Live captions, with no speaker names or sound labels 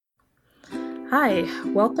Hi,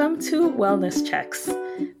 welcome to Wellness Checks.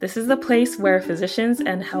 This is the place where physicians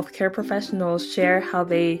and healthcare professionals share how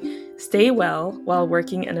they stay well while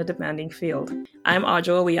working in a demanding field. I'm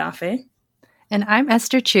Ajo Wiafe. And I'm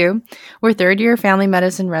Esther Chu. We're third-year family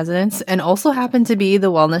medicine residents and also happen to be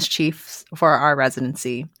the wellness chiefs for our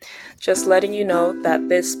residency. Just letting you know that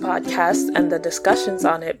this podcast and the discussions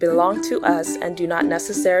on it belong to us and do not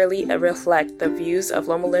necessarily reflect the views of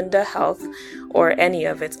Loma Linda Health or any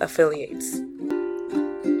of its affiliates.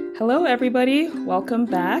 Hello, everybody. Welcome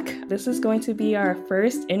back. This is going to be our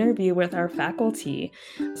first interview with our faculty.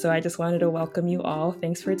 So I just wanted to welcome you all.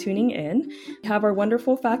 Thanks for tuning in. We have our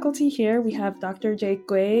wonderful faculty here. We have Dr.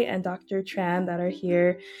 Jaqua and Dr. Tran that are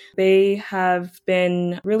here. They have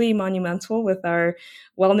been really monumental with our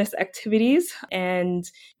wellness activities, and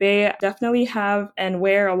they definitely have and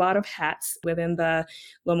wear a lot of hats within the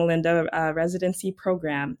Loma Linda residency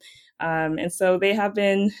program. And so they have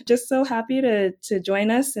been just so happy to join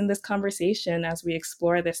us in this conversation as we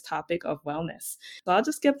explore this topic of wellness. So I'll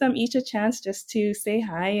just give them each a chance just to say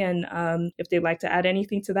hi. And if they'd like to add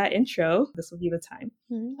anything to that intro, this will be the time.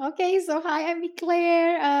 Okay, so hi, I'm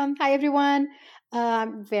Ecler. Hi, everyone.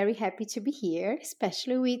 I'm very happy to be here,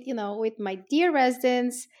 especially with my dear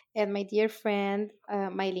residents and my dear friend,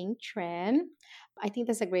 Mai-Linh Tran. I think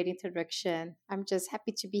that's a great introduction. I'm just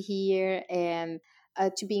happy to be here and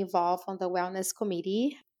to be involved on the wellness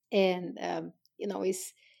committee, and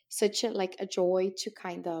it's such a joy to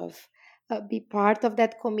kind of be part of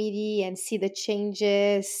that committee and see the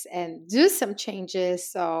changes and do some changes.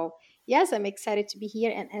 So yes, I'm excited to be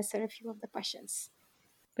here and answer a few of the questions.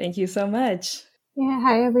 Thank you so much. Yeah,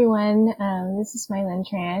 hi everyone. This is Mai-Linh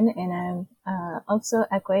Tran, and I'm also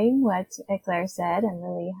echoing what Ecler said. I'm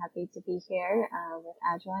really happy to be here with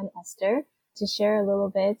Adwa and Esther to share a little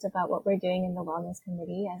bit about what we're doing in the Wellness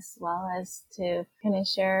Committee, as well as to kind of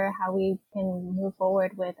share how we can move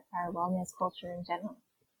forward with our wellness culture in general.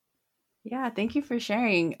 Yeah, thank you for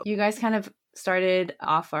sharing. You guys kind of started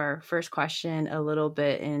off our first question a little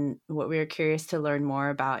bit, and what we were curious to learn more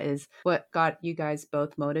about is what got you guys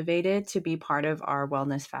both motivated to be part of our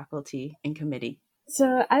wellness faculty and committee.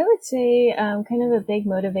 So I would say kind of a big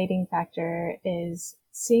motivating factor is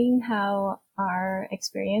seeing how our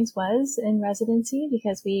experience was in residency,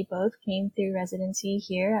 because we both came through residency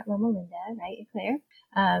here at Loma Linda, right,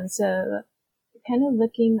 Ecler? So kind of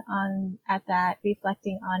looking at that,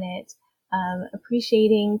 reflecting on it,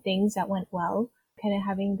 appreciating things that went well, kind of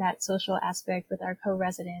having that social aspect with our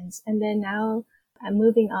co-residents. And then now I'm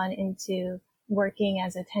moving on into working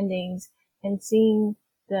as attendings and seeing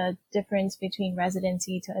the difference between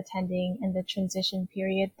residency to attending and the transition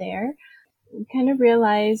period there. We kind of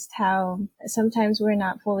realized how sometimes we're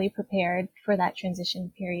not fully prepared for that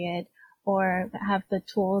transition period or have the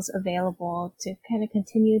tools available to kind of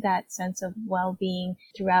continue that sense of well-being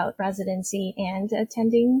throughout residency and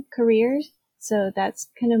attending careers. So that's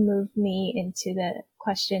kind of moved me into the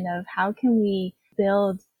question of how can we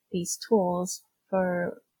build these tools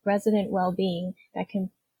for resident well-being that can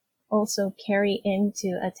also carry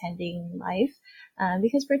into attending life.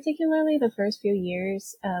 Because particularly the first few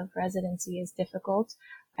years of residency is difficult.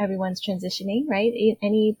 Everyone's transitioning, right?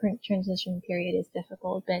 Any transition period is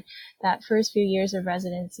difficult, but that first few years of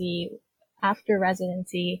residency, after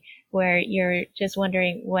residency, where you're just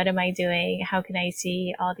wondering, what am I doing? How can I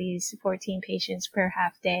see all these 14 patients per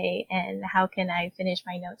half day? And how can I finish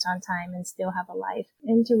my notes on time and still have a life?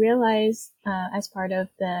 And to realize, as part of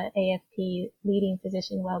the AFP leading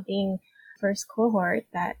physician wellbeing first cohort,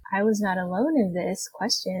 that I was not alone in this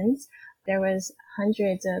questions. There was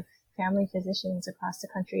hundreds of family physicians across the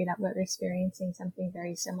country that were experiencing something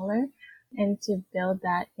very similar, and to build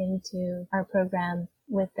that into our program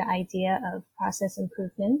with the idea of process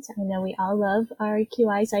improvement. I know we all love our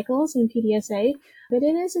QI cycles and PDSA, but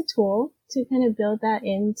it is a tool to kind of build that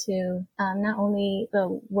into not only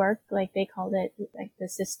the work, like they called it, like the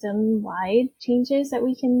system-wide changes that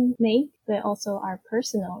we can make, but also our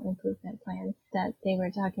personal improvement plan that they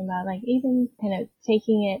were talking about, like even kind of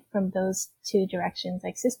taking it from those two directions,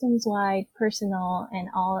 like systems-wide, personal, and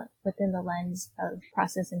all within the lens of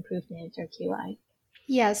process improvement or QI.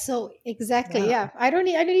 Yeah, so exactly. Yeah, I don't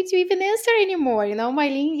need to even answer anymore.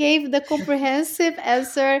 Mai-Linh gave the comprehensive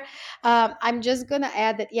answer. I'm just gonna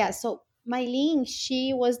add that. Yeah, so Mai-Linh,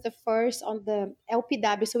 she was the first on the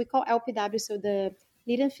LPW. So we call LPW, so the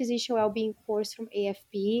Leading Physician Wellbeing course from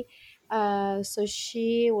AFP. So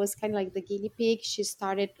she was kind of like the guinea pig. She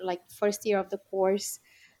started like first year of the course.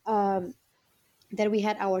 Then we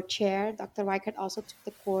had our chair, Dr. Reichert, also took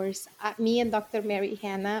the course. Me and Dr. Mary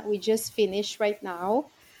Hannah, we just finished right now.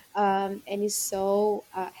 And it's so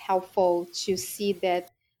helpful to see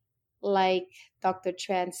that like Dr.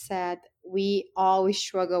 Tran said, we always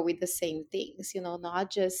struggle with the same things,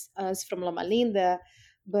 not just us from Loma Linda,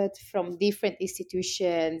 but from different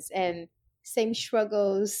institutions, and same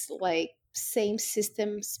struggles, like same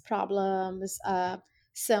systems problems,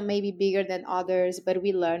 some maybe bigger than others, but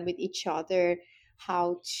we learn with each other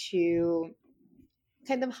how to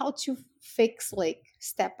fix, like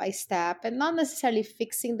step by step, and not necessarily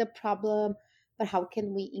fixing the problem, but how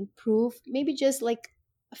can we improve, maybe just like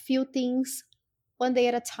a few things one day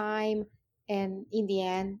at a time, and in the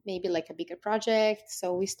end maybe like a bigger project.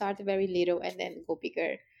 So we start very little and then go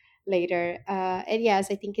bigger later. And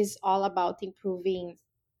yes, I think it's all about improving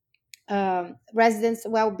residents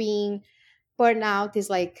well-being. Burnout is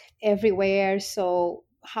like everywhere, so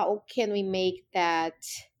how can we make that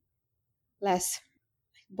less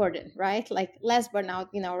burden, right? Like less burnout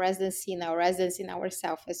in our residency, in our residents, in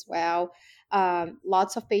ourselves as well.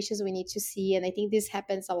 Lots of patients we need to see, and I think this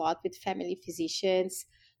happens a lot with family physicians,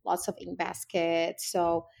 lots of in basket.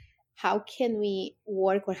 So how can we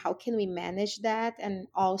work, or how can we manage that? And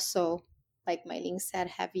also, like Mai-Linh said,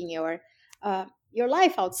 having your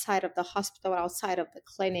life outside of the hospital, outside of the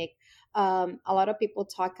clinic. A lot of people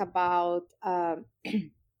talk about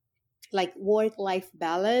like work-life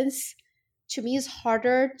balance. To me, it's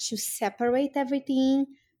harder to separate everything.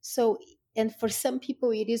 So, and for some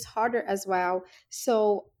people it is harder as well.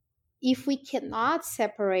 So if we cannot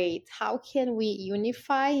separate, how can we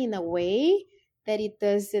unify in a way that it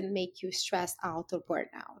doesn't make you stressed out or burn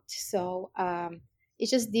out? So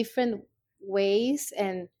it's just different ways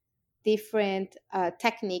and different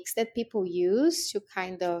techniques that people use to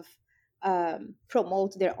kind of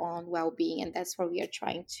promote their own well-being, and that's what we are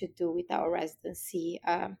trying to do with our residency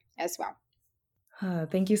as well.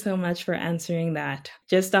 Thank you so much for answering that.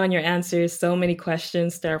 Just on your answers, so many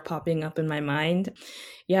questions that are popping up in my mind.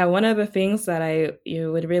 Yeah, one of the things that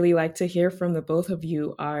you would really like to hear from the both of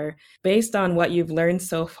you are, based on what you've learned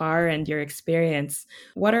so far and your experience,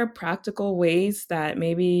 what are practical ways that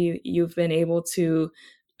maybe you've been able to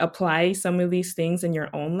apply some of these things in your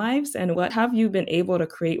own lives? And what have you been able to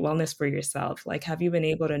create wellness for yourself? Like, have you been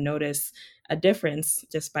able to notice a difference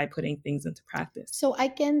just by putting things into practice? So I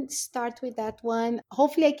can start with that one.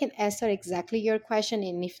 Hopefully I can answer exactly your question,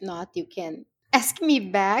 and if not, you can ask me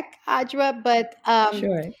back, Adra. But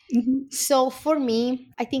Sure. so for me,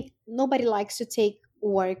 I think nobody likes to take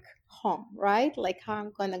work home, right? Like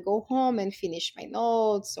I'm gonna go home and finish my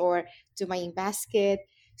notes or do my in basket.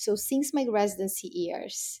 So since my residency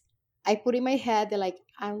years, I put in my head that like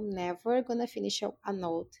I'm never gonna finish a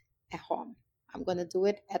note at home. I'm gonna do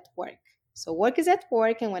it at work. So work is at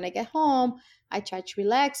work, and when I get home, I try to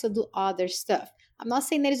relax or do other stuff. I'm not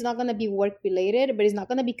saying that it's not gonna be work related, but it's not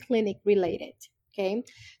gonna be clinic related. Okay.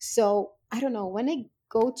 So I don't know, when I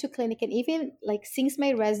go to clinic, and even like since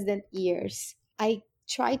my resident years, I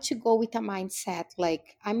try to go with a mindset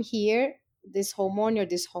like I'm here this whole morning or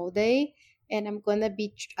this whole day, and I'm gonna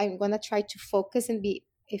try to focus and be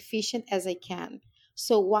efficient as I can.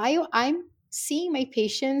 So while I'm seeing my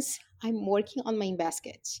patients, I'm working on my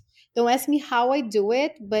baskets. Don't ask me how I do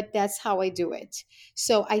it, but that's how I do it.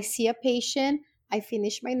 So I see a patient, I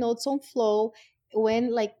finish my notes on flow.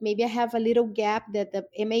 When like maybe I have a little gap that the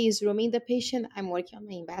MA is rooming the patient, I'm working on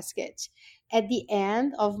my basket. At the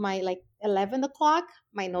end of my like 11 o'clock,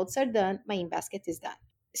 my notes are done, my in basket is done.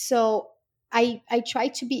 So I try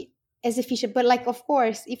to be as efficient, but like of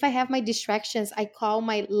course, if I have my distractions, I call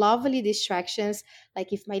my lovely distractions.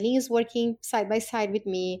 Like if Mai-Linh is working side by side with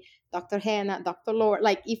me, Dr. Hannah, Dr. Laura,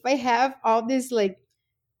 like if I have all these like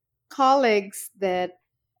colleagues that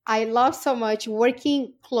I love so much,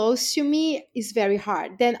 working close to me is very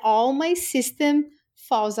hard. Then all my system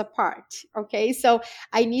falls apart. Okay, so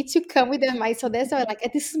I need to come with them. So that's why, like,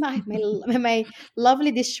 this is my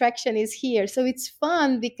lovely distraction is here. So it's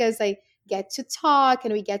fun because I get to talk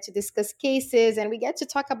and we get to discuss cases and we get to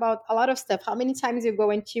talk about a lot of stuff. How many times you go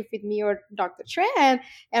and chief with me or Dr. Tran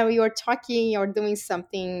and we were talking or doing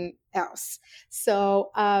something else.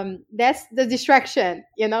 So that's the distraction,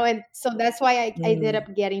 and so that's why I ended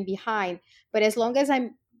up getting behind. But as long as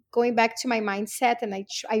I'm going back to my mindset, and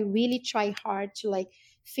I really try hard to like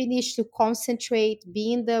finish, to concentrate,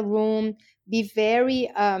 be in the room, be very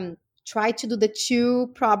try to do the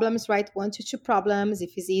 2 problems, right? 1 to 2 problems.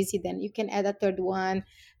 If it's easy, then you can add a third one.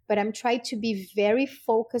 But I'm trying to be very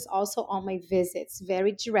focused also on my visits,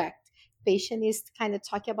 very direct. Patient is kind of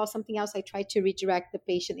talking about something else, I try to redirect the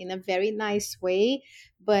patient in a very nice way,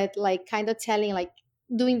 but like kind of telling like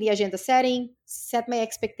doing the agenda setting, set my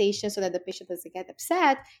expectations so that the patient doesn't get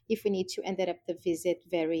upset if we need to end up the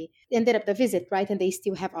visit, right? And they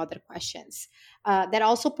still have other questions. That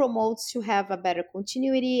also promotes to have a better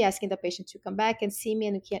continuity, asking the patient to come back and see me,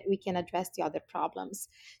 and we can address the other problems.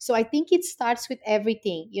 So I think it starts with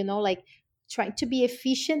everything, like trying to be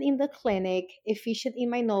efficient in the clinic, efficient in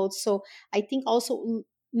my notes. So I think also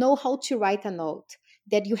know how to write a note,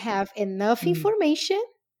 that you have enough information,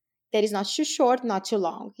 that is not too short, not too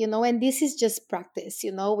long, and this is just practice,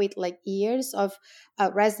 with like years of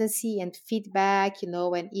residency and feedback,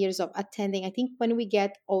 and years of attending. I think when we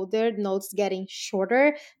get older, notes getting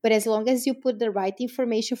shorter, but as long as you put the right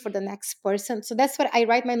information for the next person. So that's what I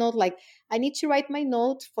write my note, like I need to write my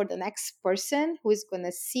note for the next person who is going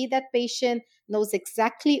to see that patient, knows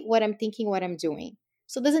exactly what I'm thinking, what I'm doing.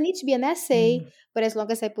 So it doesn't need to be an essay, but as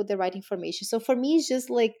long as I put the right information. So for me, it's just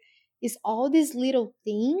like, it's all these little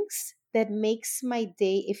things that makes my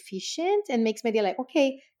day efficient and makes my day like,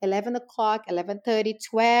 okay, 11 o'clock, 11:30,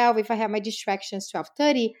 12. If I have my distractions,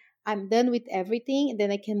 12:30, I'm done with everything. And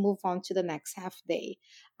then I can move on to the next half day.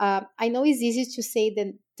 I know it's easier to say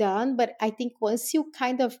than done, but I think once you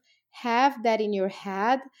kind of have that in your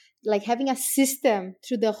head, like having a system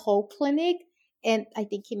through the whole clinic, and I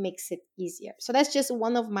think it makes it easier. So that's just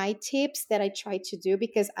one of my tips that I try to do,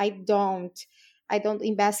 because I don't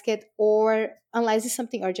in basket, or unless it's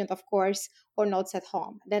something urgent, of course, or notes at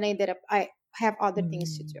home. Then I have other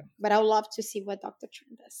things to do. But I would love to see what Dr.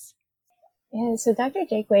 Tran does. Yeah, so Dr.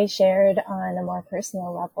 Jaqua shared on a more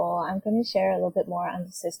personal level. I'm going to share a little bit more on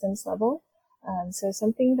the systems level. So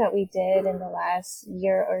something that we did in the last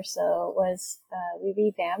year or so was we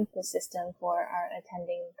revamped the system for our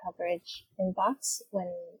attending coverage inbox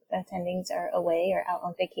when attendings are away or out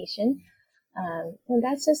on vacation. And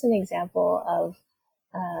that's just an example of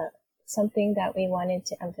something that we wanted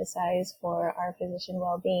to emphasize for our physician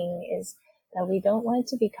well-being, is that we don't want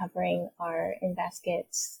to be covering our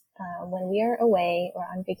in-baskets when we are away or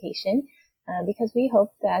on vacation, because we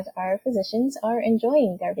hope that our physicians are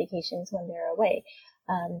enjoying their vacations when they're away.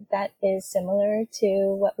 That is similar to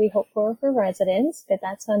what we hope for residents, but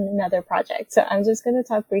that's on another project. So I'm just going to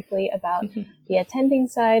talk briefly about the attending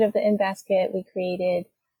side of the in-basket. We created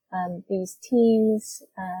these teams,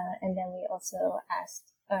 and then we also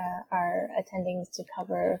asked our attendings to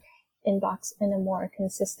cover inbox in a more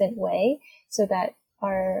consistent way so that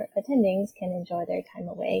our attendings can enjoy their time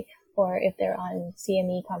away. Or if they're on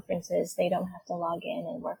CME conferences, they don't have to log in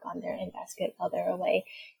and work on their in-basket while they're away.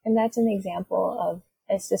 And that's an example of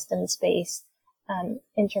a systems-based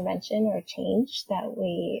intervention or change that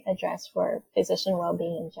we address for physician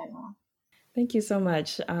well-being in general. Thank you so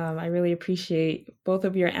much. I really appreciate both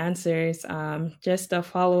of your answers. Just a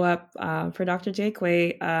follow-up for Dr.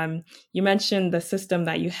 Jaqua. You mentioned the system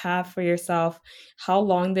that you have for yourself. How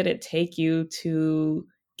long did it take you to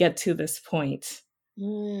get to this point?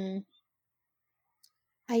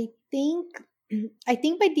 I think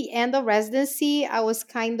by the end of residency, I was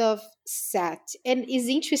kind of set. And it's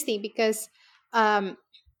interesting because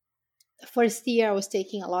first year I was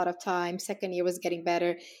taking a lot of time. Second year was getting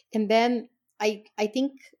better. And then I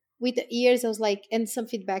think with the years I was like, and some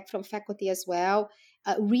feedback from faculty as well,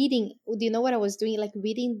 reading. Do you know what I was doing? Like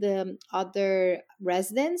reading the other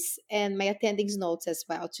residents and my attendings notes as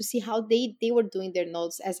well, to see how they were doing their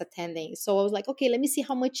notes as attending. So I was like, okay, let me see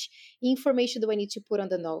how much information do I need to put on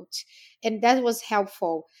the note. And that was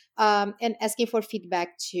helpful. And asking for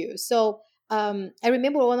feedback too. So I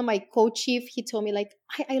remember one of my co-chief, he told me like,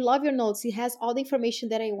 I love your notes. It has all the information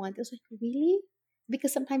that I want. I was like, really?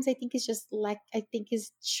 Because sometimes I think it's just like, I think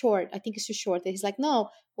it's short. I think it's too short. And he's like, no,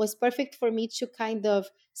 was perfect for me to kind of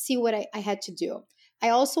see what I had to do. I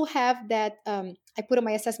also have that, I put on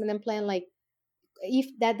my assessment and plan, like, if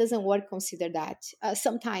that doesn't work, consider that.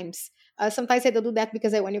 Sometimes I don't do that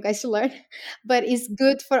because I want you guys to learn, but it's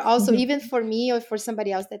good for also, even for me or for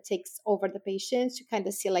somebody else that takes over the patients, to kind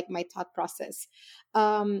of see like my thought process.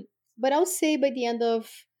 But I'll say by the end of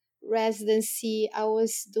residency, I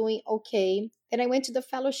was doing okay. And I went to the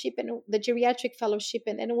fellowship and the geriatric fellowship,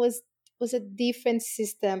 and it was a different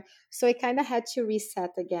system. So I kind of had to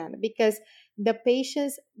reset again, because the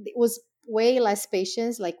patients, it was way less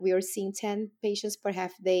patients. Like we were seeing 10 patients per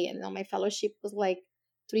half day, and on my fellowship was like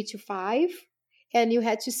 3 to 5. And you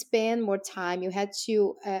had to spend more time. You had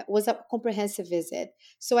to, was a comprehensive visit.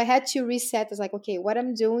 So I had to reset. I was like, okay, what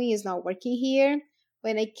I'm doing is not working here.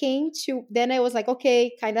 When I came to, then I was like,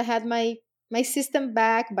 okay, kind of had my system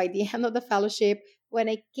back by the end of the fellowship. When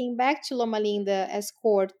I came back to Loma Linda as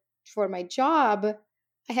court for my job,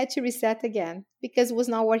 I had to reset again because it was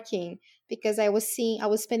not working. Because I was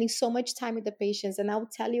spending so much time with the patients. And I'll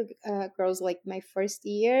tell you, girls, like my first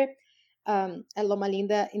year at Loma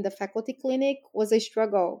Linda in the faculty clinic was a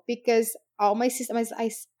struggle because all my systems, I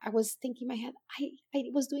was thinking in my head, I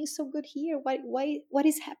was doing so good here. What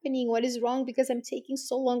is happening? What is wrong? Because I'm taking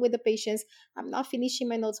so long with the patients. I'm not finishing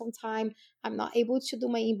my notes on time. I'm not able to do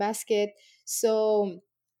my in-basket. So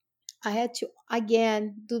I had to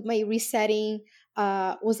again do my resetting.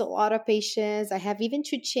 Was a lot of patients. I have even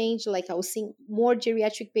to change. Like I was seeing more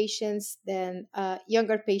geriatric patients than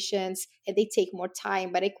younger patients, and they take more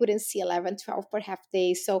time. But I couldn't see 11, 12 per half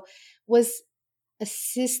day. So was a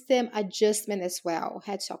system adjustment as well.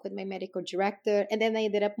 Had to talk with my medical director, and then I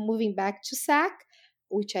ended up moving back to SAC,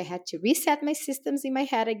 which I had to reset my systems in my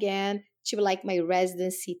head again to like my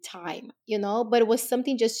residency time, But it was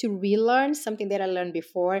something just to relearn something that I learned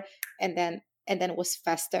before, and then it was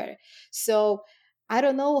faster. So I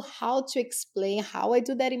don't know how to explain how I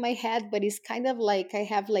do that in my head, but it's kind of like I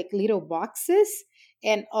have like little boxes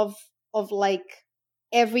and of like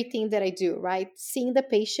everything that I do, right? Seeing the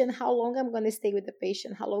patient, how long I'm going to stay with the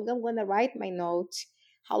patient, how long I'm going to write my notes,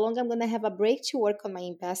 how long I'm going to have a break to work on my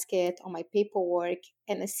in-basket, on my paperwork,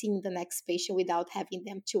 and seeing the next patient without having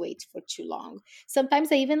them to wait for too long.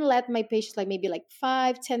 Sometimes I even let my patients like maybe like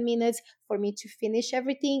 5-10 minutes for me to finish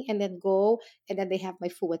everything and then go, and then they have my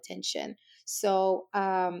full attention. So,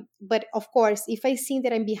 but of course, if I see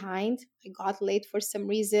that I'm behind, I got late for some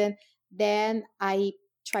reason, then I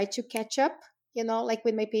try to catch up, like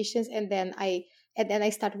with my patients, and then I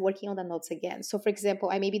start working on the notes again. So for example,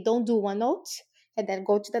 I maybe don't do one note and then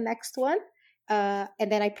go to the next one, and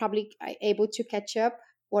then I able to catch up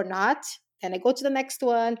or not. Then I go to the next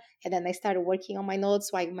one, and then I started working on my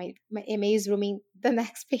notes while my MA is rooming the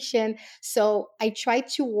next patient. So I try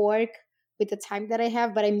to work with the time that I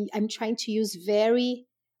have, but I'm trying to use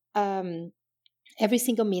um, every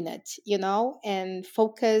single minute, and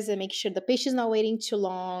focus and make sure the patient's not waiting too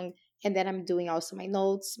long. And then I'm doing also my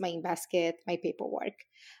notes, my in-basket, my paperwork.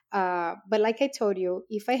 But like I told you,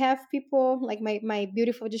 if I have people like my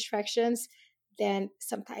beautiful distractions, then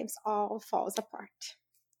sometimes all falls apart.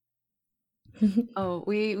 Oh,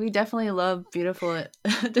 we definitely love beautiful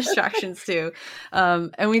distractions too,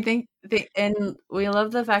 and we and we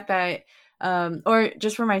love the fact that, or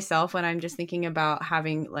just for myself, when I'm just thinking about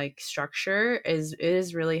having like structure, it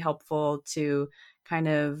is really helpful to kind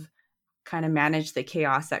of manage the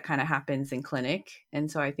chaos that kind of happens in clinic. And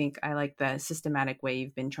so I think I like the systematic way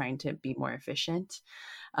you've been trying to be more efficient.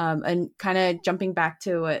 And kind of jumping back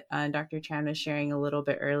to what Dr. Tran was sharing a little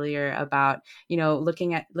bit earlier about,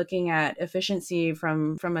 looking at efficiency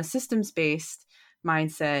from a systems based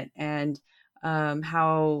mindset, and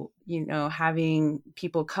how, having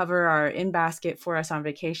people cover our in basket for us on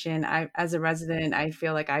vacation. As a resident, I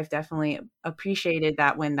feel like I've definitely appreciated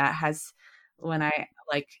that when I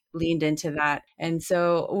like leaned into that. And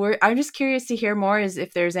so I'm just curious to hear more, is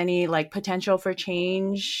if there's any like potential for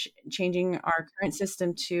changing our current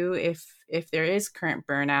system too, if there is current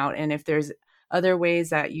burnout, and if there's other ways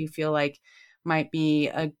that you feel like might be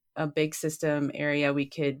a big system area we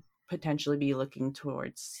could potentially be looking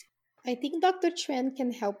towards. I think Dr. Tran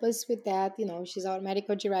can help us with that. She's our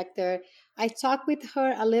medical director. I talked with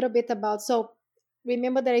her a little bit about, so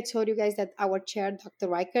remember that I told you guys that our chair, Dr.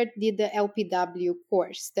 Reichert, did the LPW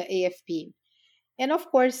course, the AFP. And of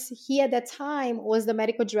course, he at that time was the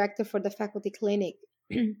medical director for the faculty clinic.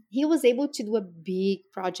 He was able to do a big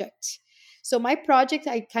project. So my project,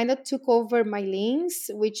 I kind of took over Mai-Lin's,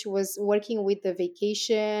 which was working with the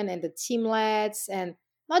vacation and the teamlets, and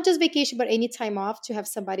not just vacation, but any time off to have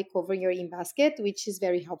somebody covering your in-basket, which is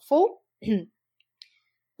very helpful.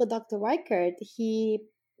 But Dr. Reichert, he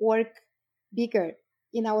worked bigger.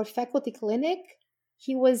 In our faculty clinic,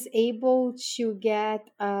 he was able to get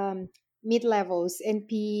mid-levels and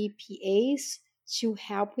PAs to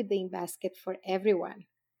help with the in-basket for everyone.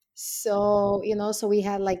 So, so we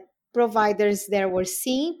had like providers there were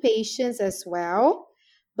seeing patients as well,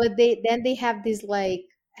 but they have this like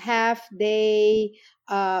half day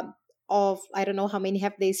of, I don't know how many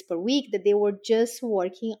half days per week, that they were just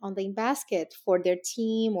working on the in-basket for their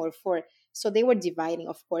team or for, so they were dividing,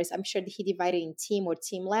 of course. I'm sure that he divided in team or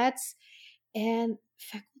teamlets, and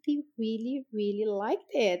faculty really, really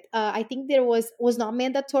liked it. I think there was not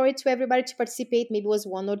mandatory to everybody to participate. Maybe it was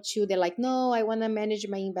one or two. They're like, no, I want to manage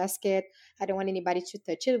my in-basket. I don't want anybody to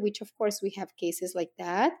touch it, which of course we have cases like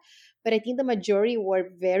that. But I think the majority were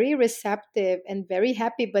very receptive and very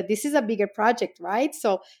happy. But this is a bigger project, right?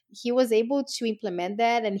 So he was able to implement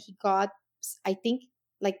that, and he got, I think,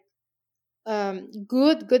 like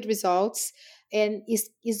good results. and is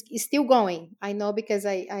still going. I know because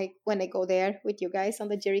I when I go there with you guys on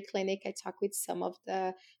the Jerry Clinic, I talk with some of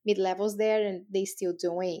the mid-levels there, and they still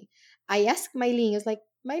doing. I asked Mai-Linh, I was like,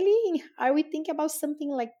 Mai-Linh, are we thinking about something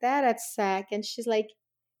like that at SAC? And she's like,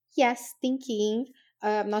 yes, thinking.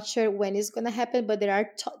 I'm not sure when it's going to happen, but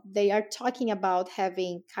they are talking about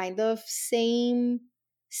having kind of same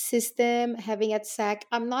system having at SAC.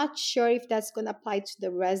 I'm not sure if that's going to apply to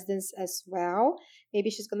the residents as well. Maybe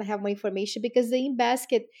she's going to have more information because the in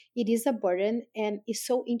basket, it is a burden, and it's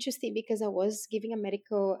so interesting because I was giving a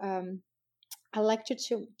lecture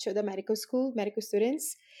to the medical school medical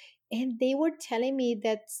students, and they were telling me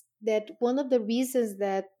that one of the reasons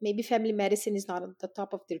that maybe family medicine is not at the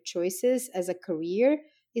top of their choices as a career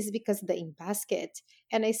is because of the in basket.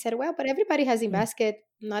 And I said, well, but everybody has in basket,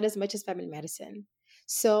 not as much as family medicine.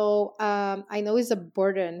 So I know it's a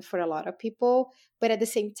burden for a lot of people, but at the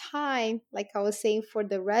same time, like I was saying, for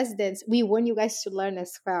the residents, we want you guys to learn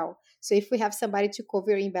as well. So if we have somebody to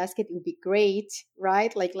cover in basket, it would be great,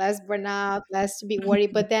 right? Like less burnout, less to be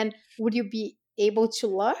worried. But then would you be able to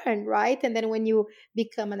learn, right? And then when you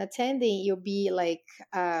become an attending, you'll be like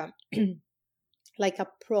a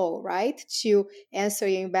pro, right? To answer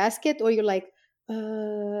your in basket, or you're like,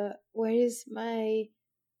 where is my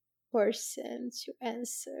person to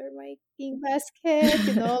answer my in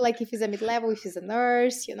basket, like if it's a mid-level, if it's a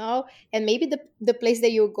nurse, and maybe the place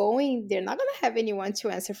that you're going, they're not going to have anyone to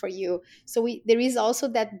answer for you. So there is also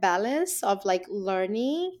that balance of like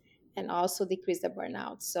learning and also decrease the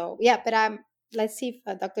burnout. So yeah, but let's see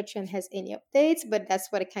if Dr. Tran has any updates, but that's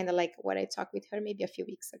what I kind of like what I talked with her maybe a few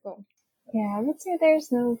weeks ago. Yeah, I would say there's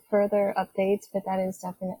no further updates, but that is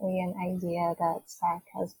definitely an idea that SAC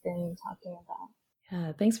has been talking about.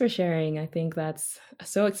 Yeah, thanks for sharing. I think that's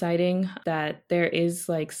so exciting that there is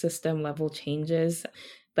like system level changes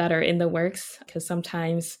that are in the works, because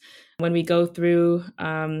sometimes when we go through,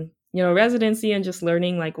 residency and just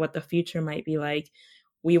learning like what the future might be like,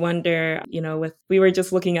 we wonder, we were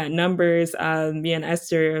just looking at numbers, me and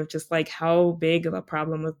Esther, of just like how big of a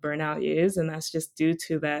problem with burnout is. And that's just due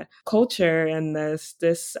to the culture and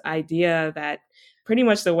this idea that pretty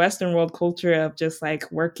much the Western world culture of just like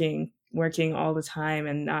working all the time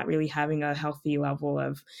and not really having a healthy level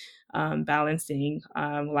of balancing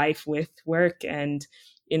life with work and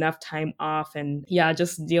enough time off, and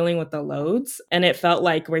just dealing with the loads. And it felt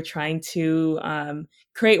like we're trying to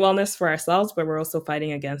create wellness for ourselves, but we're also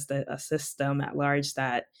fighting against a system at large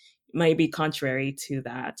that might be contrary to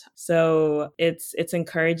that. So it's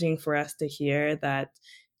encouraging for us to hear that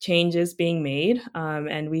change is being made,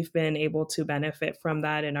 and we've been able to benefit from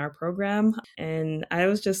that in our program. And I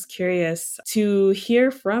was just curious to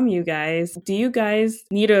hear from you guys. Do you guys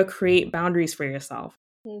need to create boundaries for yourself?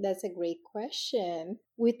 That's a great question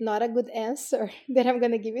with not a good answer that I'm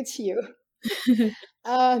going to give it to you.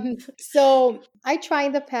 So I tried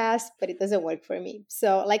in the past, but it doesn't work for me.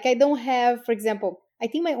 So like I don't have, for example, I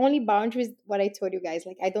think my only boundary is what I told you guys.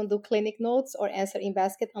 Like I don't do clinic notes or answer in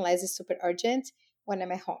basket unless it's super urgent when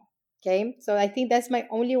I'm at home. Okay. So I think that's my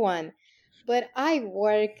only one. But I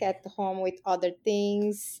work at home with other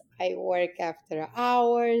things. I work after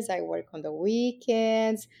hours. I work on the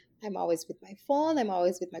weekends. I'm always with my phone. I'm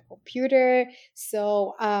always with my computer.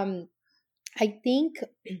 So I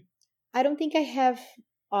don't think I have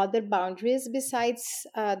other boundaries besides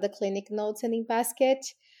the clinic notes and in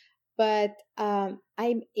basket, but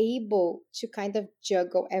I'm able to kind of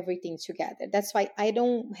juggle everything together. That's why I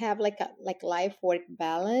don't have like life work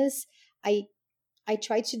balance. I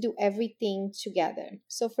try to do everything together.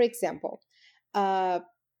 So for example, I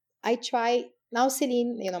try now.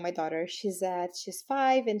 Celine, my daughter, she's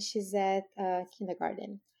 5 and she's at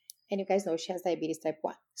kindergarten, and you guys know she has diabetes type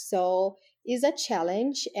 1. So it's a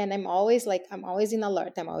challenge, and I'm always in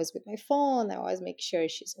alert. I'm always with my phone. I always make sure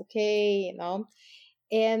she's okay,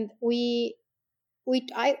 And we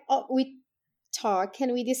talk,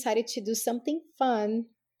 and we decided to do something fun,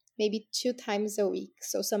 maybe 2 times a week.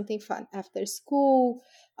 So something fun after school.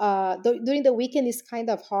 During the weekend is kind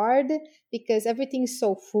of hard because everything's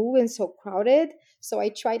so full and so crowded. So I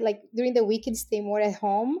tried like during the weekend stay more at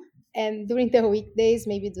home, and during the weekdays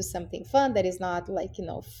maybe do something fun that is not like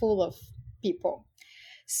full of people.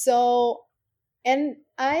 So, and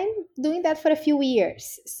I'm doing that for a few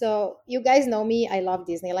years. So you guys know me, I love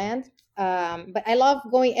Disneyland, but I love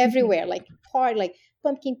going everywhere, like park, like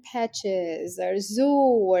pumpkin patches or zoo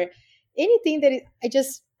or anything I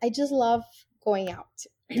just love going out.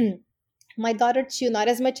 My daughter too, not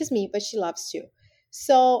as much as me, but she loves to.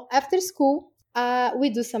 So after school, we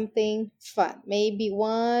do something fun, maybe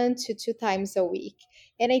 1 to 2 times a week.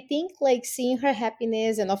 And I think like seeing her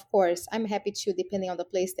happiness, and of course, I'm happy too, depending on the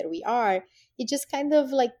place that we are, it just kind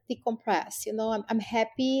of like decompress. I'm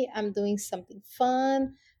happy, I'm doing something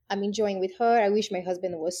fun, I'm enjoying with her. I wish my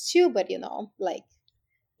husband was too, but like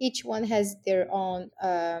each one has their own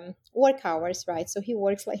work hours, right? So he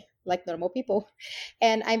works like normal people,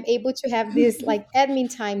 and I'm able to have this like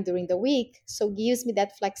admin time during the week, so gives me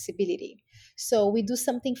that flexibility. So we do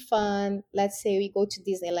something fun. Let's say we go to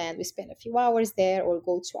Disneyland, we spend a few hours there, or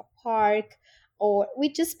go to a park, or we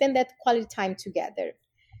just spend that quality time together.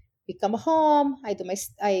 We come home, I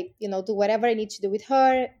do whatever I need to do with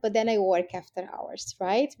her, but then I work after hours,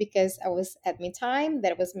 right? Because I was admin time,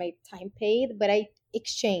 that was my time paid, but I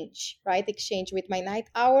exchange with my night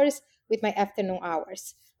hours with my afternoon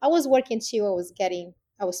hours. I was working too, I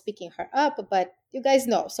was picking her up, but you guys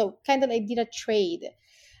know, so kind of I did a trade,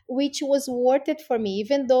 which was worth it for me,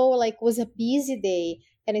 even though like was a busy day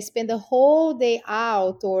and I spent the whole day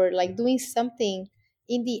out or like doing something.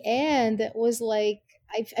 In the end, it was like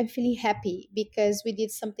I'm feeling happy because we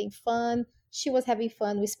did something fun. She was having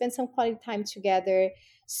fun. We spent some quality time together.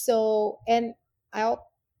 So, and I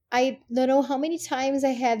I don't know how many times I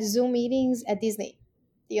had Zoom meetings at Disney.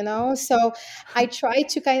 So I try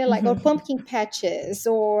to kind of like, or pumpkin patches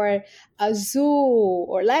or a zoo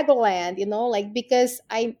or Legoland, like because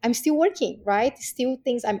I'm still working, right? Still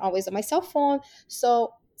things, I'm always on my cell phone.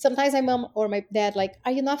 So sometimes my mom or my dad like,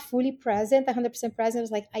 are you not fully present, 100% present? I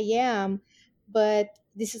was like, I am, but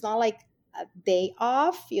this is not like a day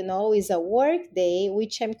off, is a work day,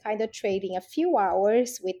 which I'm kind of trading a few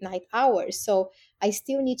hours with night hours. So I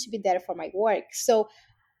still need to be there for my work. So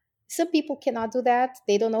some people cannot do that,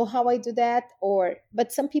 they don't know how I do that, or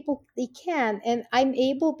but some people they can, and I'm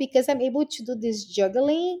able, because I'm able to do this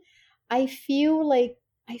juggling. I feel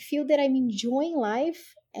that I'm enjoying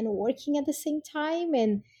life and working at the same time,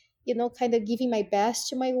 and kind of giving my best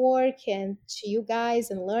to my work and to you guys,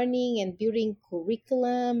 and learning and building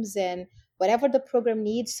curriculums and whatever the program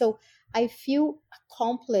needs. So I feel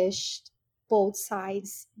accomplished both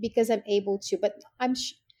sides because I'm able to, but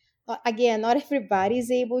again, not everybody is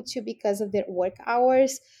able to because of their work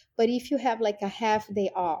hours. But if you have like a half day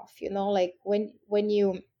off, like when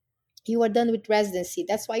you are done with residency,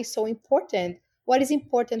 that's why it's so important. What is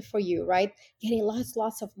important for you, right? Getting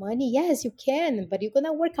lots of money, yes, you can, but you're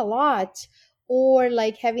gonna work a lot. Or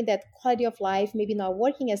like having that quality of life, maybe not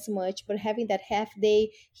working as much, but having that half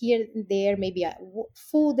day here and there, maybe a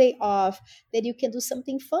full day off, that you can do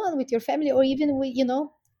something fun with your family, or even with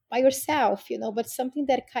by yourself, but something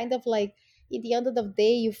that kind of like at the end of the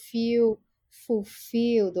day you feel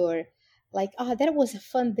fulfilled, or like, that was a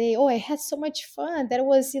fun day, I had so much fun, that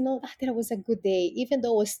was that was a good day, even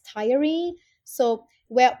though it was tiring. So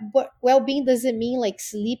well-being doesn't mean like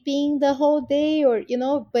sleeping the whole day, or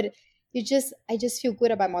but I just feel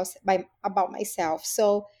good about myself.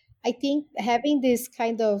 So I think having this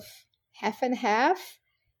kind of half and half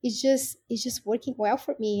is just working well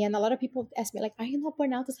for me. And a lot of people ask me like, are you not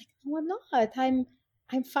burnt out? It's like, no, I'm not.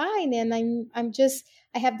 I'm fine, and I'm just,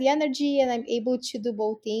 I have the energy, and I'm able to do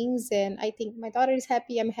both things. And I think my daughter is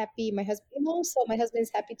happy, I'm happy, my husband, so my husband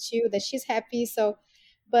is happy too, that she's happy. So,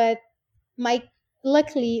 but my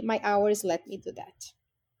luckily my hours let me do that.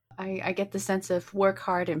 I get the sense of work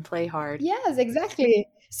hard and play hard. Yes, exactly.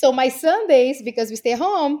 So my Sundays, because we stay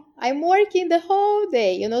home, I'm working the whole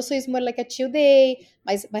day, so it's more like a chill day.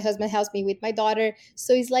 My husband helps me with my daughter.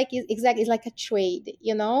 So it's like, exactly, it's like a trade,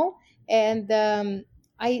 And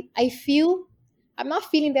I feel, I'm not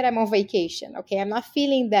feeling that I'm on vacation, okay? I'm not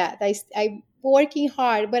feeling that. I'm working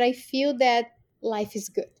hard, but I feel that life is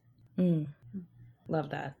good. Mm,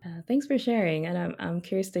 love that. Thanks for sharing. And I'm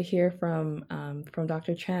curious to hear from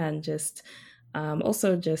Dr. Tran, just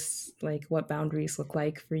also just like what boundaries look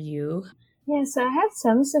like for you. Yeah, so I have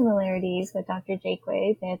some similarities with Dr.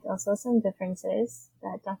 Jaqua, but also some differences.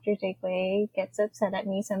 That Dr. Jaqua gets upset at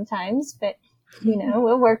me sometimes, but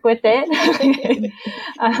we'll work with it.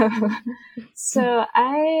 So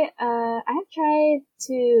I've tried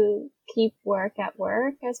to keep work at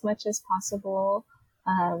work as much as possible,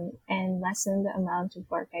 and lessen the amount of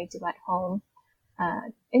work I do at home.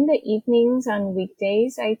 In the evenings on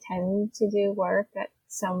weekdays, I tend to do work at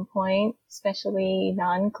some point, especially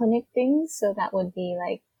non-clinic things. So that would be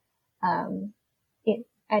like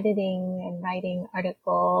editing and writing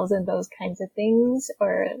articles and those kinds of things,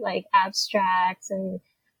 or like abstracts and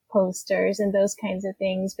posters and those kinds of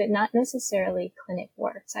things, but not necessarily clinic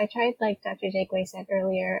work. So I tried, like Dr. Jaqua said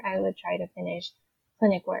earlier, I would try to finish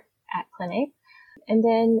clinic work at clinic. And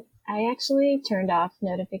then I actually turned off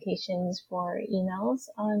notifications for emails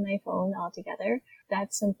on my phone altogether.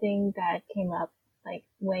 That's something that came up like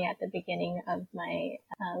way at the beginning of my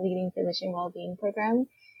leading physician well-being program,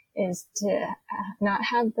 is to not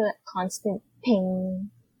have the constant ping,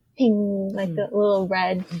 like the little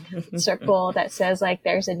red circle that says like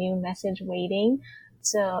there's a new message waiting.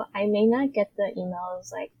 So I may not get the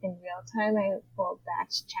emails like in real time. I will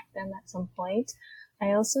batch check them at some point.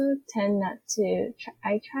 I also tend not to,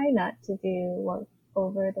 I try not to do work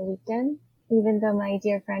over the weekend, even though my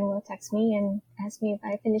dear friend will text me and ask me if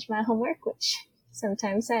I finished my homework, which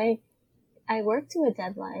sometimes I work to a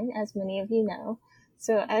deadline, as many of you know.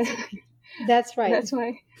 So that's right. That's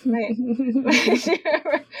why my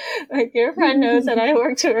dear friend knows that I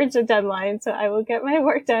work towards a deadline, so I will get my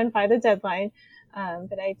work done by the deadline.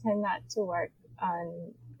 But I tend not to work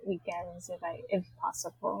on weekends if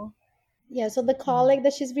possible. Yeah, so the colleague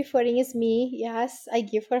that she's referring is me. Yes, I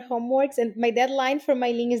give her homeworks, and my deadline for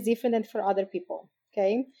Mai-Linh is different than for other people.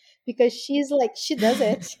 Okay, because she's like, she does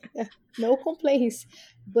it, no complaints,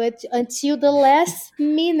 but until the last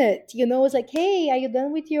minute, it's like, hey, are you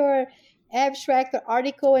done with your abstract or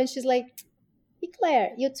article? And she's like,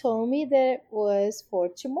 Ecler, you told me that it was for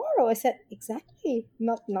tomorrow. I said, exactly,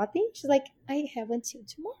 nothing. She's like, I have until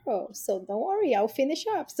tomorrow, so don't worry, I'll finish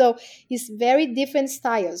up. So it's very different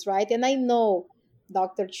styles, right? And I know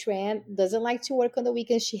Dr. Tran doesn't like to work on the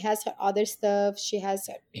weekends. She has her other stuff. She has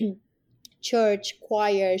her church,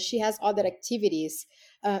 choir. She has other activities.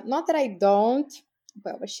 Not that I don't,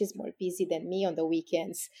 but she's more busy than me on the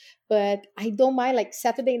weekends. But I don't mind. Like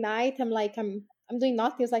Saturday night, I'm doing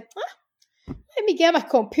nothing. It's like, let me get my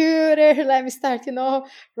computer, let me start,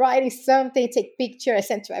 writing something, take picture, I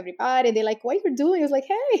send to everybody. And they're like, what you're doing? I was like,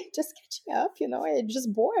 hey, just catching up, I'm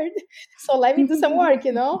just bored. So let me do some work,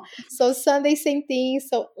 So Sunday, same thing.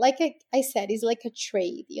 So like I said, it's like a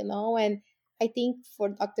trade, and I think for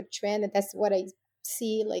Dr. Tran, and that's what I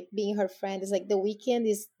see, like being her friend, is like the weekend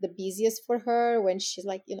is the busiest for her, when she's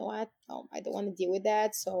like, you know what, no, I don't want to deal with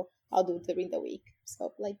that, so I'll do it during the week.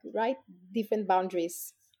 So like, right, different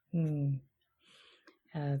boundaries.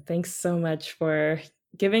 Thanks so much for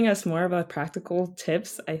giving us more about practical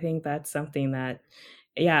tips. I think that's something that,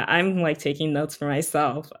 I'm like taking notes for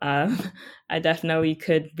myself. I definitely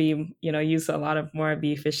could be, use a lot of more of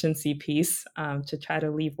the efficiency piece to try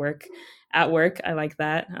to leave work at work. I like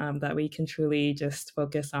that, that we can truly just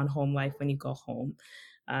focus on home life when you go home.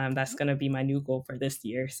 That's going to be my new goal for this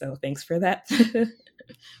year. So thanks for that.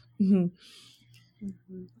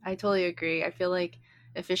 I totally agree. I feel like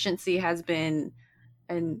efficiency has been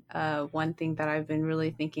one thing that I've been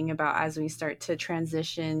really thinking about as we start to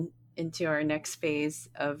transition into our next phase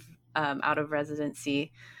of out of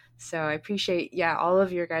residency. So I appreciate, all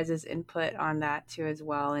of your guys' input on that too as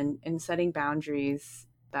well, and setting boundaries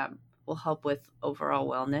that will help with overall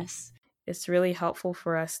wellness. It's really helpful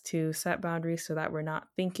for us to set boundaries so that we're not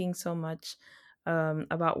thinking so much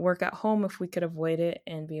about work at home if we could avoid it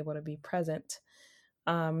and be able to be present.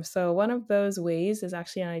 So one of those ways is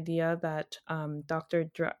actually an idea that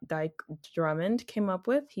Dr. Dyke Drummond came up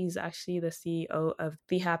with. He's actually the CEO of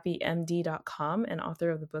thehappymd.com and author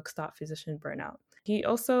of the book Stop Physician Burnout. He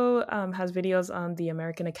also has videos on the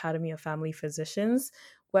American Academy of Family Physicians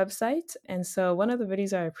website. And so one of the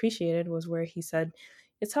videos I appreciated was where he said,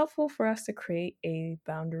 it's helpful for us to create a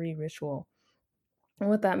boundary ritual. And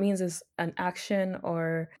what that means is an action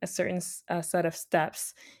or a certain set of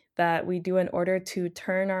steps that we do in order to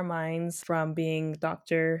turn our minds from being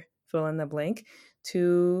Dr. fill in the blank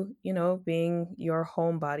to, being your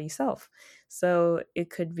home body self. So it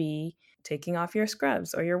could be taking off your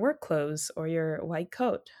scrubs or your work clothes or your white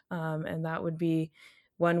coat. And that would be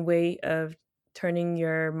one way of turning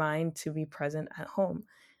your mind to be present at home.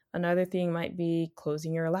 Another thing might be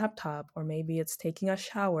closing your laptop, or maybe it's taking a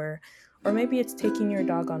shower, or maybe it's taking your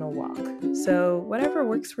dog on a walk. So whatever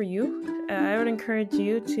works for you, I would encourage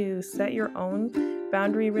you to set your own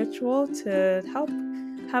boundary ritual to help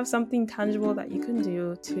have something tangible that you can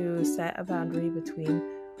do to set a boundary between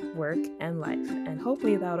work and life. And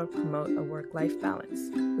hopefully that'll promote a work-life balance.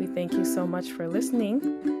 We thank you so much for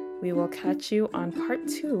listening. We will catch you on part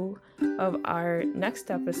 2 of our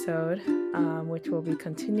next episode, which will be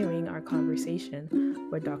continuing our conversation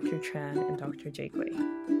with Dr. Tran and Dr.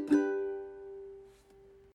 Jaqua.